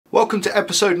Welcome to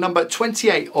episode number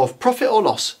 28 of Profit or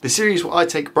Loss, the series where I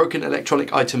take broken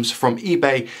electronic items from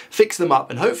eBay, fix them up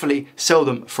and hopefully sell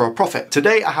them for a profit.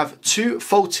 Today I have two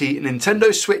faulty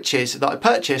Nintendo Switches that I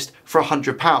purchased for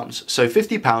 £100, so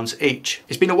 £50 each.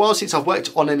 It's been a while since I've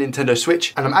worked on a Nintendo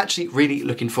Switch and I'm actually really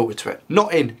looking forward to it.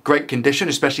 Not in great condition,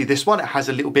 especially this one. It has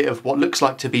a little bit of what looks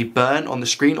like to be burn on the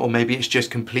screen, or maybe it's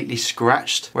just completely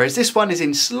scratched. Whereas this one is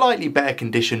in slightly better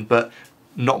condition, but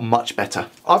not much better.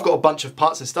 I've got a bunch of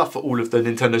parts and stuff for all of the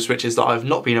Nintendo Switches that I've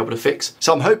not been able to fix,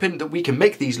 so I'm hoping that we can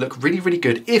make these look really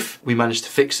good if we manage to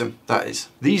fix them, that is.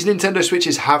 These Nintendo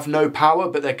Switches have no power,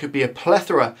 but there could be a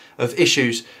plethora of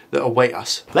issues that await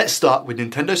us. Let's start with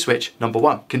Nintendo Switch number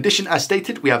 1. Condition as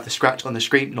stated, we have the scratch on the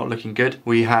screen, not looking good.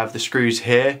 We have the screws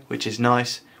here, which is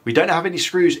nice. We don't have any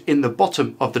screws in the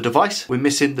bottom of the device. We're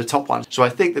missing the top one. So I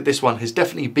think that this one has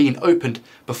definitely been opened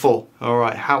before. All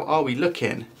right, how are we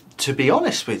looking? To be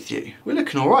honest with you, we're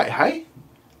looking all right, hey?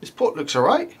 This port looks all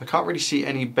right. I can't really see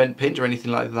any bent pins or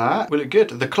anything like that. We look good.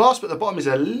 The clasp at the bottom is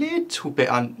a little bit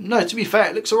no, to be fair,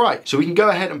 it looks all right. So we can go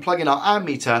ahead and plug in our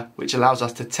ammeter, which allows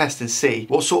us to test and see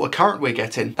what sort of current we're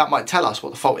getting. That might tell us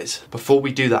what the fault is. Before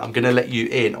we do that, I'm gonna let you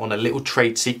in on a little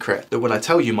trade secret that when I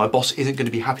tell you, my boss isn't gonna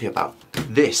be happy about.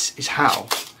 This is how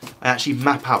I actually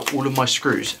map out all of my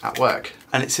screws at work.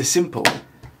 And it's as simple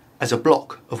as a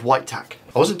block of white tack.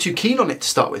 I wasn't too keen on it to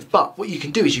start with, but what you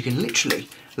can do is you can literally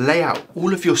lay out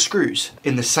all of your screws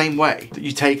in the same way that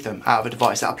you take them out of a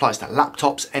device. That applies to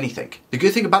laptops, anything. The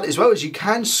good thing about it as well is you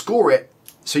can score it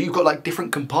so you've got like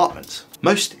different compartments.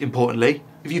 Most importantly,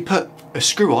 if you put a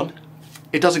screw on,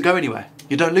 it doesn't go anywhere.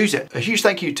 You don't lose it. A huge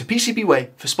thank you to PCBWay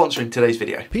for sponsoring today's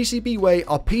video. PCBWay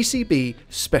are PCB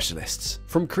specialists.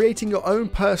 From creating your own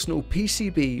personal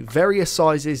PCB, various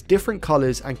sizes, different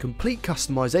colours and complete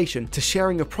customization, to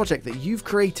sharing a project that you've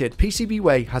created,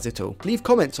 PCBWay has it all. Leave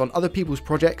comments on other people's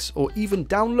projects or even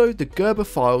download the Gerber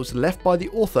files left by the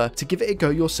author to give it a go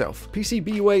yourself.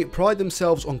 PCBWay pride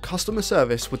themselves on customer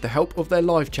service with the help of their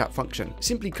live chat function.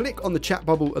 Simply click on the chat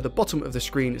bubble at the bottom of the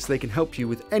screen so they can help you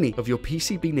with any of your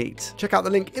PCB needs. Check out the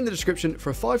link in the description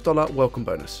for a $5 welcome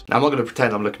bonus. Now I'm not going to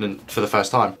pretend I'm looking for the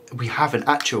first time. We have an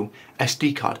actual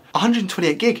SD card,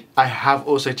 128 gig. I have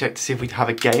also checked to see if we'd have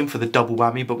a game for the double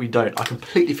whammy, but we don't. I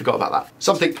completely forgot about that.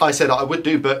 Something I said I would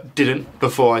do, but didn't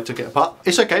before I took it apart.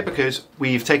 It's okay because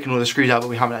we've taken all the screws out, but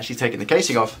we haven't actually taken the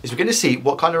casing off. Is we're going to see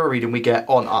what kind of a reading we get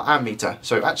on our ammeter.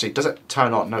 So actually, does it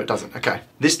turn on? No, it doesn't. Okay.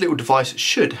 This little device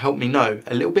should help me know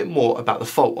a little bit more about the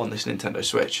fault on this Nintendo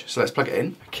Switch. So let's plug it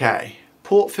in. Okay.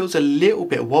 Port feels a little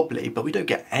bit wobbly, but we don't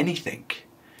get anything.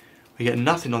 We get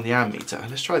nothing on the ammeter.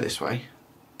 Let's try this way.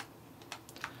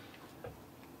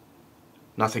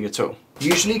 Nothing at all.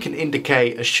 Usually can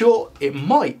indicate a short. It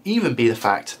might even be the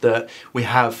fact that we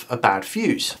have a bad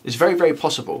fuse. It's very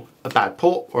possible. A bad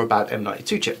port or a bad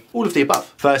M92 chip. All of the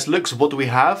above. First looks, what do we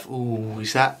have? Ooh,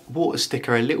 is that water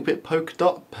sticker a little bit polka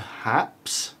dot?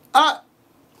 Perhaps.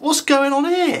 What's going on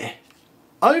here?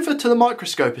 Over to the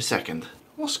microscope a second.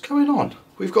 What's going on?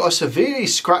 We've got a severely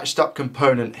scratched up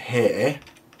component here.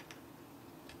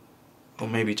 Or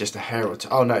maybe just a hair or two.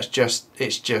 Oh no, it's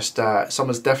just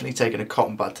someone's definitely taken a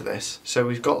cotton bud to this. So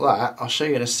we've got that. I'll show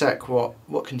you in a sec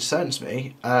what concerns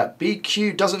me.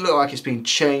 BQ doesn't look like it's been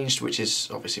changed, which is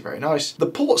obviously very nice. The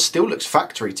port still looks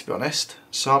factory, to be honest.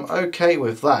 So I'm okay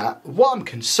with that. What I'm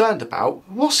concerned about,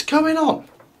 what's going on?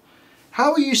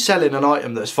 How are you selling an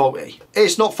item that's faulty?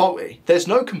 It's not faulty. There's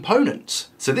no components.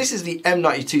 So this is the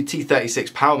M92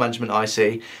 T36 power management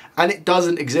IC, and it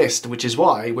doesn't exist, which is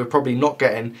why we're probably not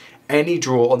getting any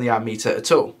draw on the ammeter at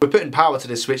all. We're putting power to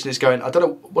this switch and it's going, I don't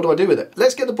know, what do I do with it?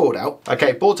 Let's get the board out.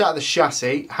 Okay, board's out of the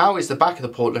chassis. How is the back of the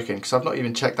port looking? Because I've not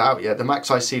even checked that out yet. The Max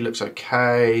IC looks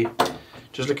okay.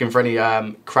 Just looking for any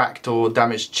cracked or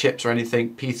damaged chips or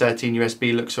anything. P13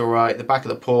 USB looks all right. The back of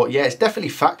the port, yeah, it's definitely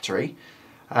factory.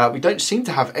 We don't seem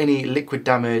to have any liquid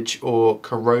damage or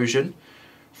corrosion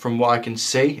from what I can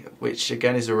see, which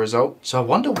again is a result. So I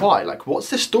wonder why, like what's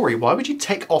the story? Why would you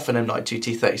take off an M92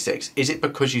 T36? Is it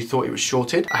because you thought it was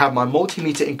shorted? I have my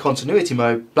multimeter in continuity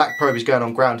mode. Black probe is going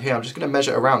on ground here. I'm just gonna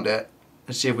measure around it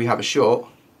and see if we have a short.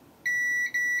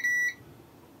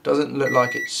 Doesn't look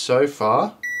like it so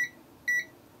far.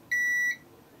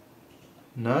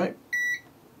 No,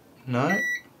 no.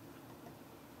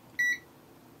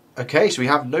 Okay, so we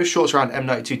have no shorts around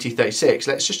M92 T36.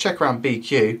 Let's just check around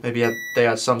BQ. Maybe they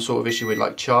had some sort of issue with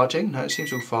like charging. No, it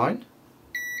seems all fine.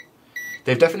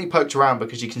 They've definitely poked around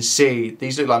because you can see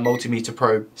these look like multimeter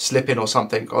probe slipping or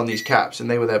something on these caps,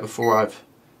 and they were there before I've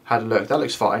had a look. That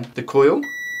looks fine. The coil,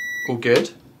 all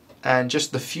good. And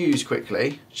just the fuse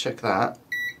quickly, check that.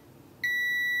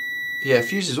 Yeah,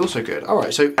 fuse is also good. All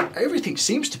right, so everything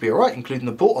seems to be all right, including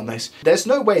the port on this. There's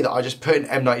no way that I just put an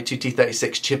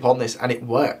M92T36 chip on this and it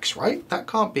works, right? That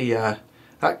can't be,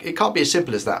 it can't be as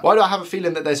simple as that. Why do I have a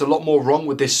feeling that there's a lot more wrong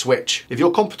with this switch? If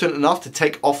you're competent enough to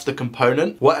take off the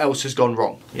component, what else has gone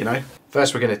wrong, you know?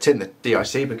 First, we're going to tin the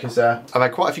DIC because I've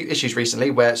had quite a few issues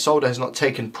recently where solder has not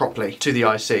taken properly to the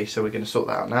IC. So we're going to sort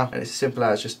that out now. And it's as simple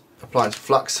as just applying some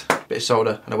flux, bit of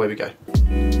solder, and away we go.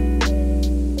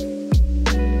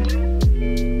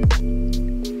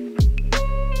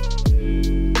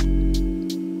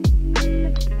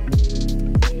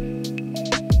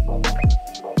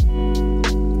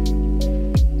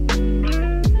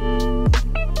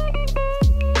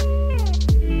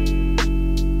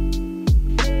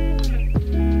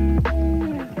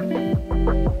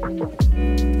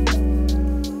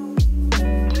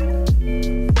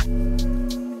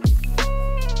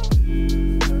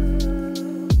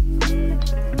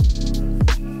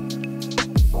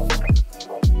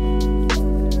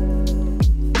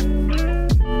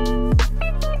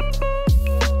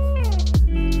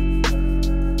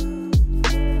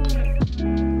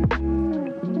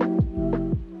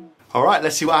 Alright,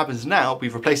 let's see what happens now.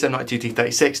 We've replaced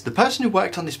M92T36. The person who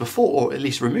worked on this before, or at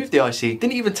least removed the IC,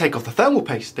 didn't even take off the thermal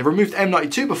paste. They removed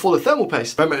M92 before the thermal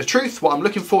paste. Moment of truth, what I'm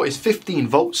looking for is 15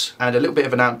 volts and a little bit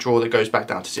of an amp draw that goes back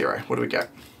down to 0. What do we get?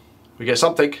 We get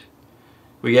something.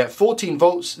 We get 14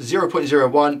 volts,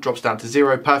 0.01, drops down to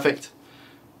 0, perfect.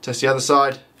 Test the other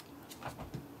side.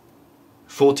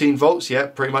 14 volts, yeah,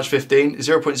 pretty much 15.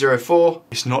 0.04,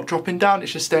 it's not dropping down,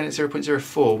 it's just staying at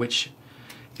 0.04, which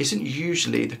isn't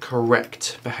usually the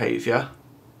correct behaviour,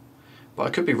 but I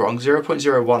could be wrong.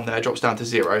 0.01 there drops down to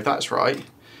 0, that's right.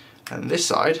 And this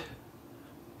side,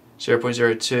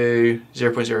 0.02,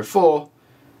 0.04,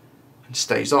 and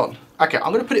stays on. Okay,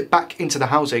 I'm going to put it back into the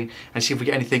housing and see if we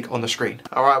get anything on the screen.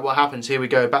 Alright, what happens? Here we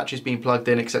go, battery's being plugged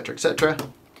in, etc, etc.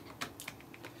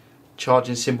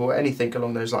 Charging symbol, anything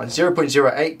along those lines.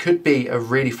 0.08 could be a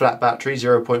really flat battery,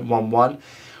 0.11.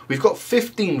 We've got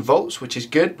 15 volts, which is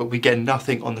good, but we get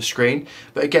nothing on the screen.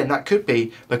 But again, that could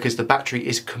be because the battery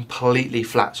is completely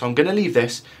flat. So I'm going to leave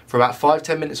this for about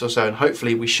 5-10 minutes or so, and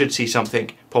hopefully we should see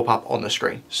something pop up on the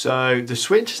screen. So the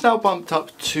switch is now bumped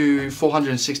up to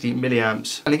 460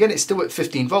 milliamps. And again, it's still at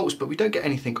 15 volts, but we don't get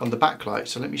anything on the backlight.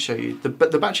 So let me show you. The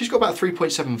battery's got about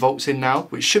 3.7 volts in now,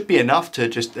 which should be enough to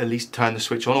just at least turn the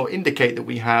switch on or indicate that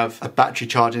we have a battery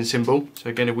charging symbol. So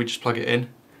again, if we just plug it in,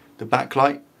 the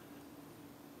backlight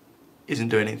isn't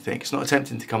doing anything. It's not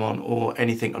attempting to come on or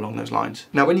anything along those lines.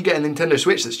 Now, when you get a Nintendo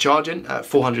Switch that's charging at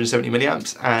 470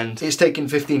 milliamps and it's taking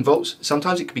 15 volts,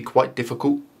 sometimes it can be quite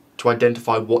difficult to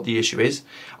identify what the issue is.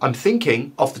 I'm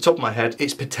thinking, off the top of my head,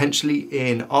 it's potentially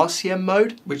in RCM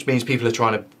mode, which means people are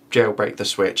trying to jailbreak the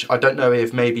switch. I don't know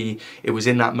if maybe it was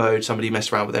in that mode, somebody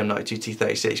messed around with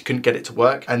M92T36, couldn't get it to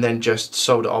work, and then just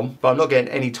sold it on. But I'm not getting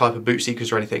any type of boot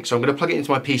seekers or anything, so I'm going to plug it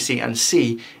into my PC and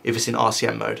see if it's in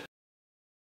RCM mode.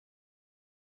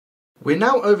 We're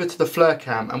now over to the FLIR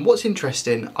cam, and what's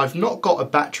interesting, I've not got a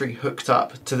battery hooked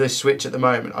up to this switch at the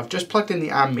moment. I've just plugged in the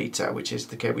ammeter, which is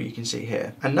the cable you can see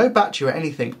here, and no battery or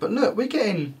anything, but look, we're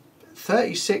getting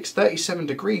 36, 37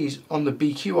 degrees on the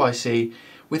BQ IC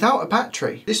without a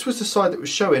battery. This was the side that was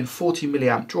showing 40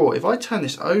 milliamp draw. If I turn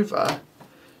this over,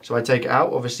 so I take it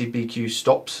out, obviously BQ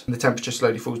stops and the temperature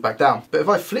slowly falls back down. But if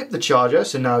I flip the charger,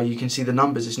 so now you can see the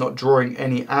numbers, it's not drawing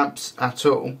any amps at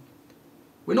all.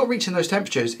 We're not reaching those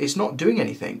temperatures, it's not doing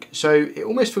anything. So it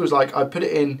almost feels like I put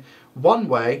it in one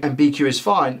way and BQ is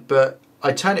fine, but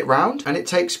I turn it round and it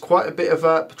takes quite a bit of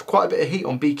heat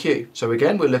on BQ. So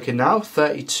again, we're looking now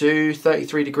 32,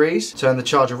 33 degrees. Turn the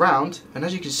charger around, and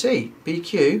as you can see,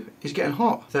 BQ is getting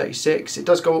hot. 36. It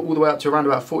does go all the way up to around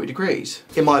about 40 degrees.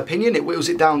 In my opinion, it whittles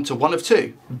it down to one of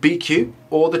two: BQ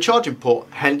or the charging port.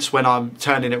 Hence, when I'm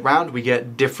turning it round, we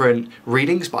get different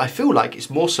readings, but I feel like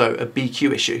it's more so a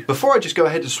BQ issue. Before I just go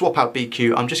ahead and swap out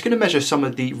BQ, I'm just going to measure some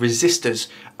of the resistors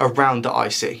around the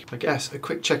IC. I guess a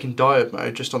quick check in diode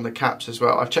mode just on the caps as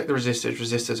well. I've checked the resistors,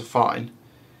 resistors are fine.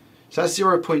 So that's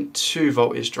 0.2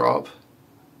 voltage drop.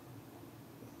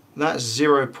 That's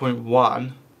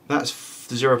 0.1. That's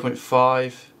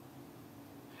 0.5.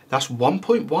 That's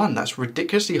 1.1. That's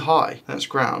ridiculously high. That's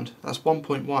ground. That's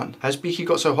 1.1. Has BQ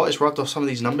got so hot it's rubbed off some of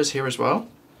these numbers here as well?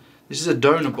 This is a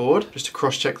donor board, just to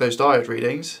cross check those diode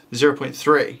readings.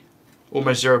 0.3.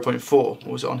 Almost 0.4. What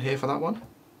was it on here for that one?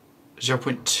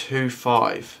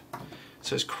 0.25.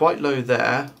 So it's quite low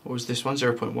there. What was this one?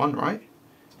 0.1, right?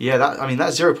 Yeah, that's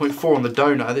 0.4 on the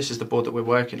donor. This is the board that we're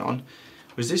working on.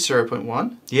 Was this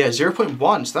 0.1? Yeah,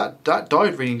 0.1. So that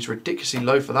diode reading is ridiculously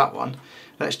low for that one.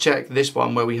 Let's check this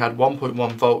one where we had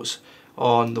 1.1 volts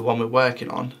on the one we're working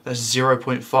on. That's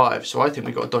 0.5, so I think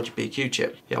we got a dodgy BQ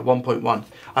chip. Yeah, 1.1.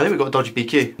 I think we got a dodgy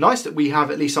BQ. Nice that we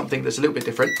have at least something that's a little bit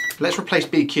different. Let's replace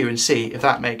BQ and see if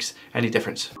that makes any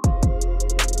difference.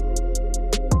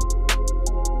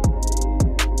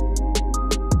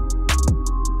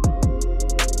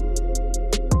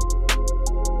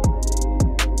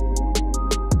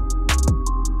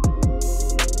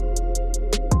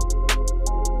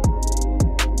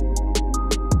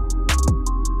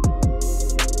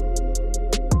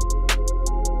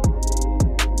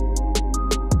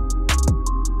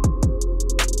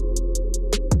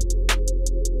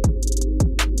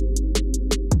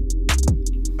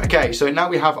 Okay, so now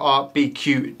we have our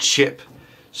BQ chip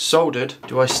soldered.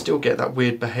 Do I still get that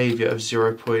weird behavior of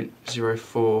 0.04,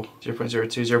 0.02,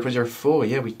 0.04?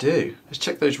 Yeah, we do. Let's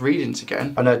check those readings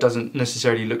again. I know it doesn't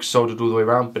necessarily look soldered all the way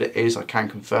around, but it is, I can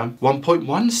confirm.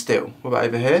 1.1 still. What about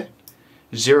over here?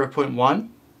 0.1,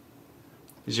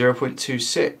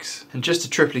 0.26. And just to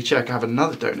triply check, I have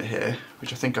another donor here,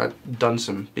 which I think I've done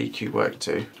some BQ work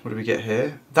to. What do we get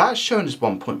here? That's shown as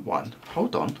 1.1.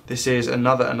 Hold on. This is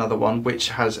another one, which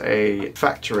has a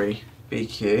factory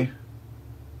BQ.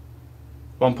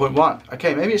 1.1.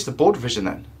 Okay, maybe it's the board revision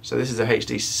then. So this is a HAD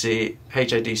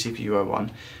CPU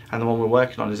 01, and the one we're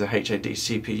working on is a HAD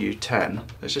CPU 10.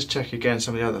 Let's just check again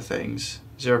some of the other things.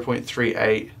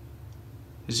 0.38,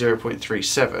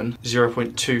 0.37,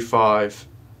 0.25,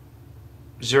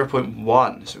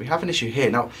 0.1. So we have an issue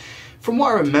here. Now, from what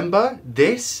I remember,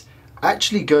 this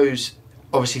actually goes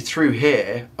obviously through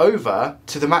here over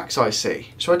to the max IC.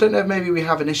 So I don't know if maybe we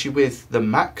have an issue with the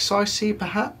max IC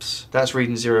perhaps. That's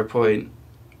reading 0.1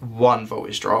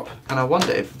 voltage drop. And I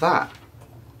wonder if that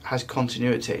has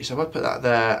continuity. So if I put that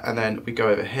there and then we go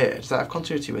over here, does that have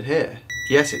continuity with here?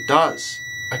 Yes, it does.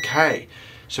 Okay,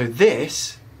 so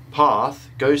this path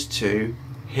goes to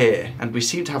here, and we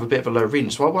seem to have a bit of a low reading,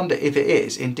 so I wonder if it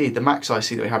is indeed the max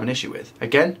IC that we have an issue with.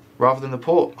 Again, rather than the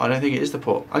port, I don't think it is the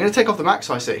port. I'm going to take off the max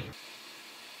IC.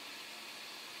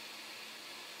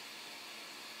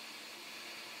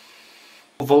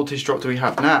 What voltage drop do we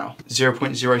have now?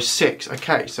 0.06.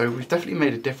 Okay, so we've definitely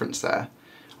made a difference there.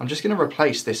 I'm just going to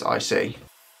replace this IC.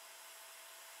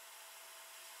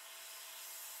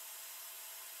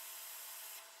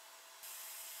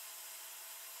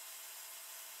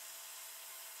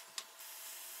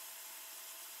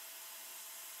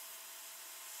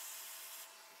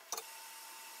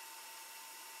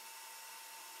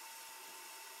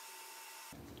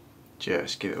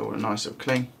 Just give it all a nice little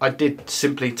clean. I did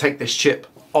simply take this chip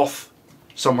off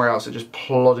somewhere else and just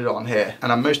plodded it on here,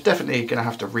 and I'm most definitely going to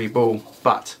have to reball,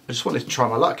 but I just wanted to try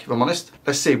my luck, if I'm honest.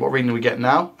 Let's see what reading we get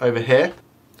now over here.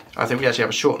 I think we actually have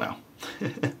a short now.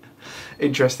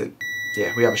 Interesting.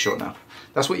 Yeah, we have a short now.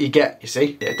 That's what you get, you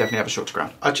see? Yeah, definitely have a short to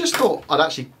ground. I just thought I'd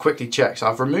actually quickly check. So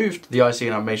I've removed the IC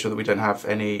and I've made sure that we don't have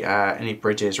any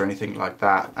bridges or anything like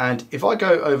that. And if I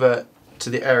go over to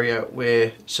the area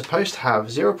we're supposed to have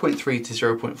 0.3 to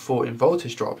 0.4 in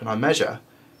voltage drop and I measure,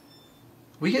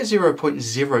 we get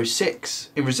 0.06.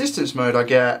 In resistance mode I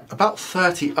get about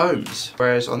 30 ohms,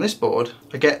 whereas on this board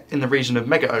I get in the region of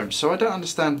mega ohms, so I don't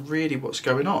understand really what's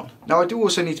going on. Now I do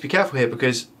also need to be careful here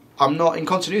because I'm not in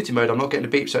continuity mode, I'm not getting a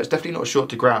beep, so it's definitely not a short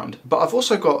to ground. But I've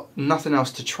also got nothing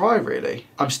else to try really.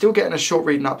 I'm still getting a short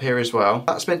reading up here as well.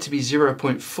 That's meant to be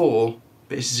 0.4,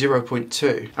 but it's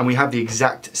 0.2. And we have the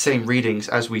exact same readings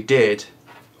as we did,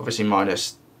 obviously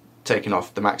minus taking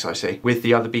off the max IC, with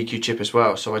the other BQ chip as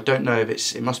well. So I don't know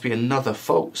if it must be another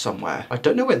fault somewhere. I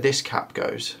don't know where this cap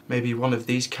goes. Maybe one of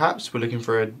these caps, we're looking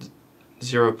for a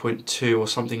 0.2 or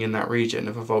something in that region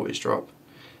of a voltage drop.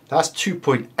 That's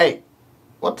 2.8.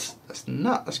 What? That's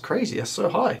nut. That's crazy. That's so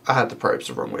high. I had the probes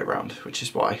the wrong way around, which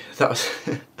is why that was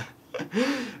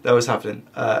that was happening.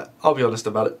 I'll be honest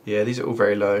about it. Yeah, these are all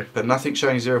very low, but nothing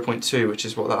showing 0.2, which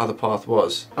is what that other path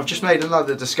was. I've just made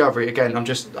another discovery. Again, I'm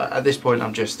just, at this point,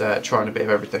 I'm just trying a bit of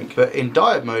everything. But in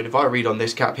diode mode, if I read on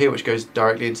this cap here, which goes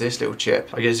directly into this little chip,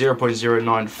 I get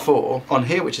 0.094. On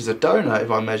here, which is a donor, if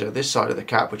I measure this side of the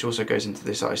cap, which also goes into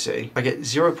this IC, I get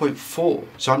 0.4.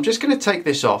 So I'm just going to take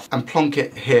this off and plonk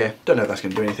it here. Don't know if that's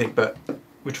going to do anything, but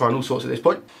we're trying all sorts at this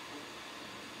point.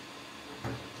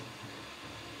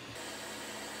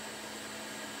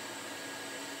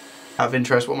 Out of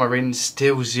interest, what am I reading?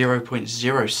 Still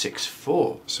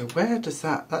 0.064. So where does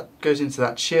that goes into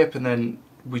that chip, and then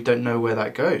we don't know where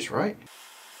that goes, right?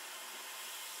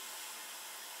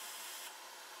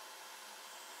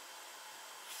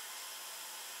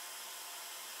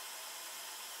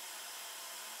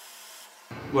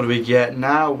 What do we get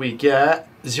now? We get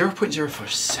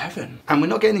 0.047. And we're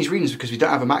not getting these readings because we don't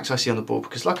have a max IC on the board,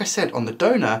 because like I said, on the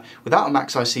donor, without a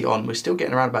max IC on, we're still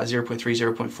getting around about 0.3,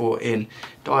 0.4 in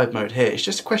diode mode here. It's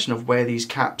just a question of where these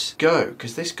caps go,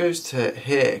 because this goes to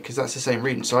here, because that's the same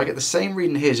reading. So I get the same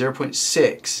reading here,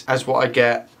 0.6, as what I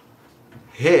get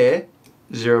here,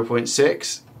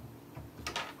 0.6,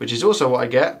 which is also what I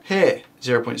get here,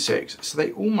 0.6. So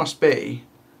they all must be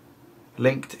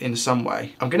linked in some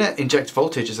way. I'm gonna inject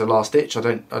voltage as a last ditch. I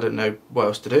don't know what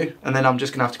else to do, and then I'm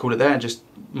just gonna have to call it there and just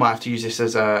might have to use this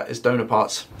as donor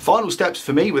parts. Final steps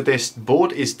for me with this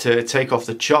board is to take off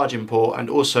the charging port and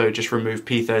also just remove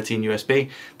P13 USB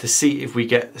to see if we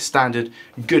get the standard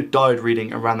good diode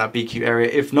reading around that BQ area.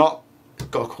 If not,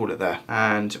 gotta call it there.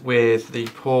 And with the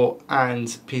port and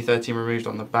P13 removed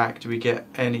on the back, do we get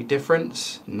any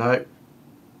difference? No,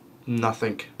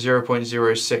 nothing.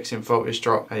 0.06 in voltage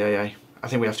drop. Hey. I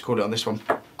think we have to call it on this one.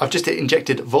 I've just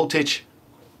injected voltage.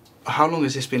 How long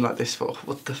has this been like this for?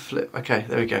 What the flip? Okay,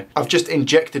 there we go. I've just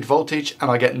injected voltage and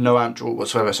I get no amp draw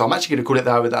whatsoever. So I'm actually gonna call it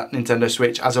there with that Nintendo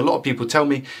Switch. As a lot of people tell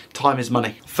me, time is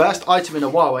money. First item in a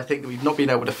while I think that we've not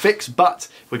been able to fix, but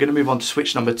we're gonna move on to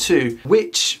Switch number 2,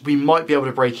 which we might be able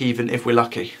to break even if we're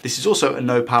lucky. This is also a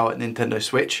no power Nintendo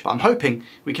Switch, but I'm hoping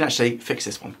we can actually fix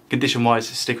this one. Condition wise,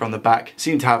 sticker on the back.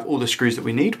 Seem to have all the screws that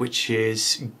we need, which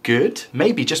is good.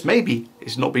 Maybe, just maybe,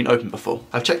 it's not been opened before.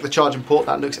 I've checked the charging port,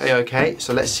 that looks a-okay.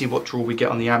 So let's see what draw we get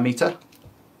on the ammeter.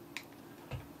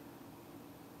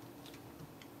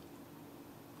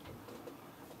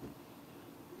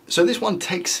 So this one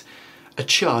takes a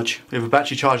charge. We have a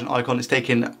battery charging icon. It's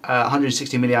taking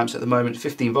 160 milliamps at the moment,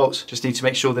 15 volts. Just need to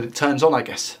make sure that it turns on, I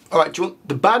guess. All right, do you want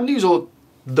the bad news or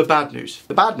the bad news?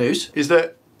 The bad news is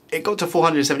that it got to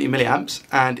 470 milliamps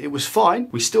and it was fine.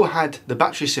 We still had the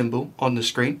battery symbol on the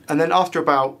screen. And then after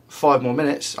about 5 more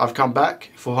minutes, I've come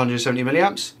back, 470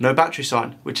 milliamps, no battery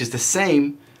sign, which is the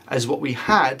same as what we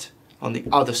had on the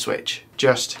other switch.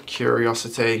 Just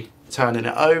curiosity, turning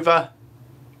it over.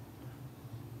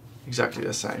 Exactly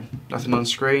the same. Nothing on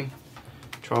screen.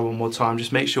 Try one more time,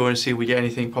 just make sure and see if we get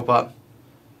anything pop up.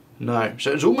 No.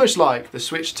 So it's almost like the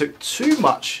switch took too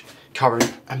much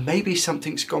current and maybe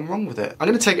something's gone wrong with it. I'm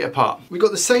going to take it apart. We've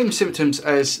got the same symptoms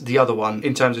as the other one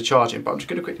in terms of charging, but I'm just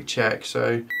going to quickly check.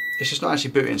 So it's just not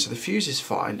actually booting, so the fuse is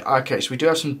fine. Okay, so we do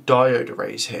have some diode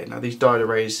arrays here. Now these diode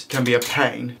arrays can be a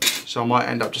pain, so I might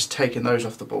end up just taking those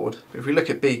off the board. But if we look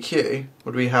at BQ,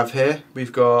 what do we have here?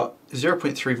 We've got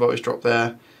 0.3 voltage drop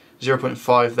there,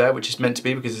 0.5 there, which is meant to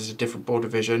be because it's a different board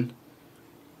division.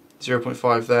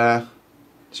 0.5 there,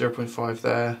 0.5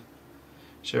 there,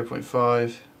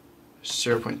 0.5,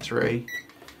 0.3.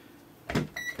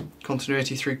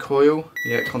 Continuity through coil.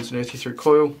 Yeah, continuity through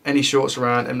coil. Any shorts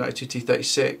around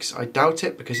M92T36? I doubt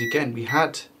it, because again, we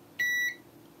had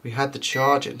the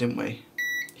charger, didn't we?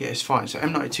 Yeah, it's fine. So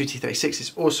M92T36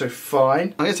 is also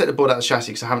fine. I'm going to take the board out of the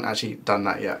chassis because I haven't actually done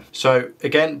that yet. So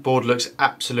again, board looks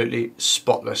absolutely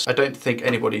spotless. I don't think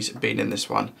anybody's been in this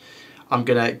one. I'm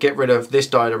going to get rid of this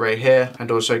diode array here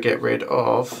and also get rid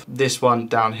of this one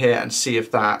down here and see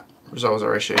if that resolves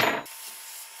our issue.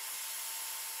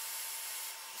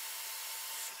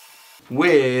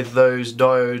 With those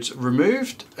diodes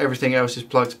removed, everything else is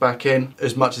plugged back in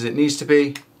as much as it needs to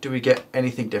be. Do we get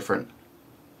anything different?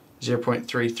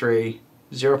 0.33,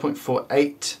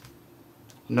 0.48,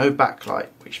 no backlight,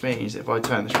 which means if I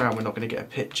turn this around, we're not going to get a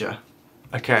picture.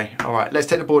 Okay, all right, let's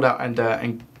take the board out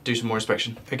and do some more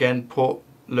inspection. Again, port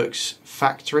looks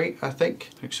factory, I think.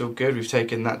 Looks all good. We've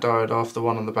taken that diode off. The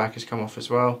one on the back has come off as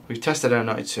well. We've tested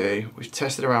M92. We've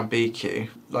tested around BQ.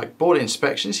 Like, board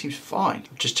inspection seems fine.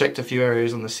 I've just checked a few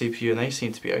areas on the CPU and they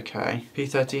seem to be okay.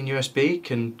 P13 USB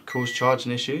can cause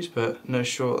charging issues, but no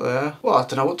short there. Well, I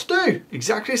don't know what to do.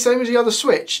 Exactly the same as the other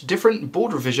switch. Different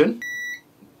board revision.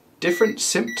 Different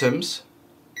symptoms.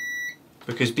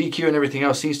 Because BQ and everything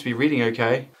else seems to be reading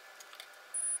okay.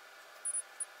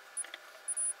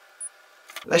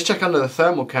 Let's check under the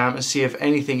thermal cam and see if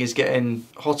anything is getting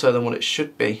hotter than what it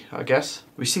should be, I guess.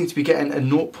 We seem to be getting a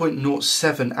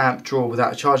 0.07 amp draw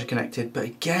without a charger connected, but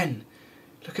again,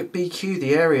 look at BQ,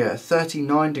 the area,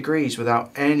 39 degrees without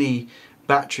any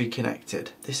battery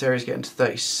connected. This area is getting to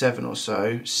 37 or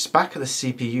so. Back of the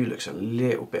CPU looks a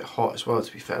little bit hot as well,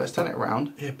 to be fair. Let's turn it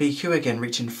around. Yeah, BQ again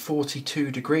reaching 42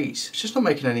 degrees. It's just not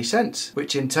making any sense.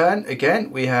 Which in turn,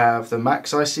 again, we have the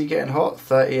max IC getting hot,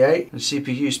 38, and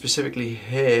CPU specifically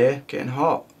here getting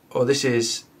hot. Or this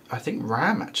is, I think,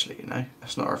 RAM actually, you know.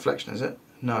 That's not a reflection, is it?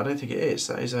 No, I don't think it is.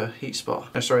 That is a heat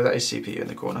spot. No, sorry, that is CPU in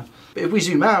the corner. But if we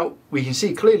zoom out, we can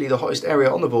see clearly the hottest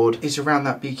area on the board is around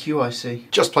that BQ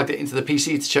IC. Just plugged it into the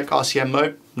PC to check RCM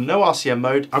mode. No RCM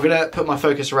mode. I'm gonna put my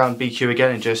focus around BQ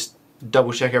again and just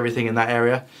double check everything in that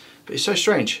area. But it's so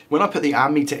strange. When I put the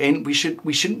ammeter in, we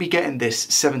shouldn't be getting this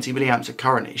 70 milliamps of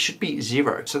current. It should be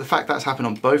 0. So the fact that's happened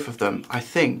on both of them, I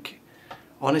think,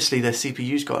 honestly, their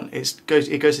CPU's gone. It goes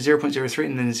to 0.03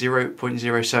 and then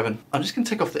 0.07. I'm just going to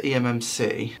take off the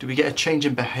eMMC. Do we get a change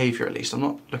in behavior at least? I'm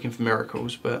not looking for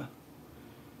miracles, but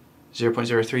 0.03,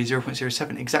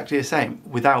 0.07, exactly the same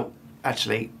without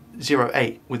actually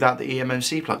 0.8 without the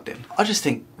eMMC plugged in. I just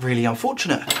think really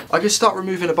unfortunate. I could start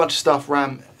removing a bunch of stuff,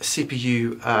 RAM,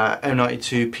 CPU,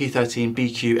 M92, P13,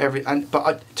 BQ,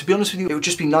 but to be honest with you, it would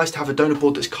just be nice to have a donor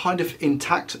board that's kind of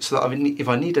intact so that if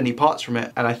I need any parts from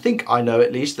it, and I think I know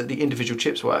at least that the individual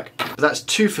chips work. But that's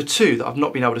 2 for 2 that I've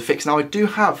not been able to fix. Now I do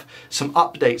have some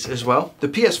updates as well. The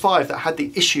PS5 that had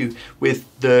the issue with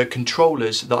the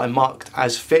controllers that I marked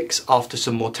as fix after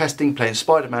some more testing playing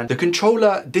Spider-Man, the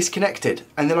controller disconnected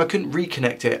and then I couldn't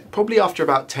reconnect it, probably after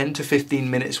about 10 to 15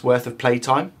 minutes worth of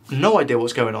playtime. No idea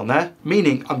what's going on there,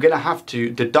 meaning I'm gonna have to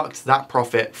deduct that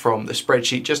profit from the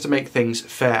spreadsheet just to make things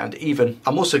fair and even.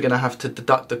 I'm also gonna have to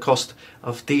deduct the cost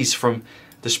of these from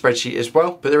the spreadsheet as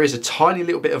well, but there is a tiny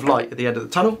little bit of light at the end of the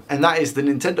tunnel, and that is the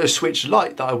Nintendo Switch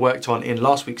Lite that I worked on in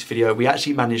last week's video. We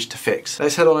actually managed to fix.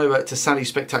 Let's head on over to Sally's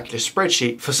Spectacular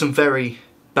Spreadsheet for some very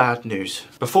bad news.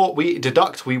 Before we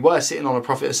deduct, we were sitting on a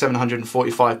profit of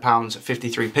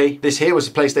 £745.53p. This here was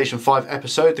a PlayStation 5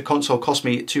 episode. The console cost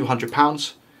me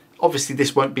 £200. Obviously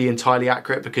this won't be entirely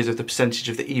accurate because of the percentage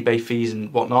of the eBay fees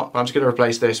and whatnot. I'm just going to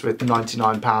replace this with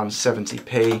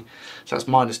 £99.70p. So that's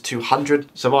minus 200.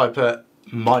 So if I put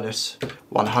minus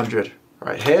 100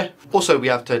 right here. Also we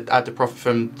have to add the profit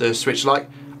from the Switch Lite.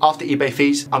 After eBay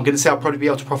fees, I'm going to say I'll probably be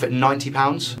able to profit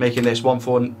 £90, making this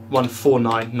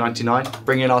 £149.99,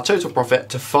 bringing our total profit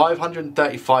to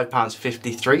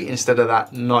 £535.53 instead of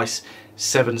that nice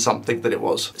 7 something that it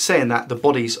was. Saying that, the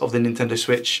bodies of the Nintendo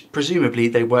Switch, presumably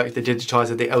they work, the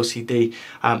digitizer, the LCD,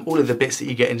 all of the bits that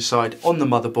you get inside on the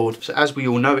motherboard. So as we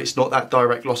all know, it's not that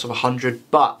direct loss of 100,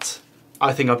 but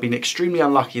I think I've been extremely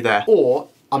unlucky there, or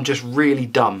I'm just really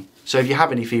dumb. So if you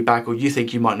have any feedback or you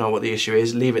think you might know what the issue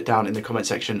is, leave it down in the comment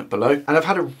section below. And I've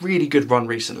had a really good run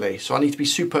recently, so I need to be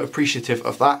super appreciative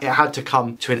of that. It had to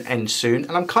come to an end soon,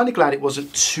 and I'm kind of glad it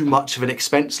wasn't too much of an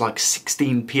expense, like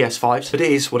 16 PS5s, but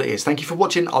it is what it is. Thank you for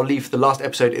watching. I'll leave the last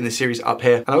episode in the series up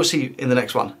here, and I will see you in the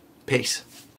next one. Peace.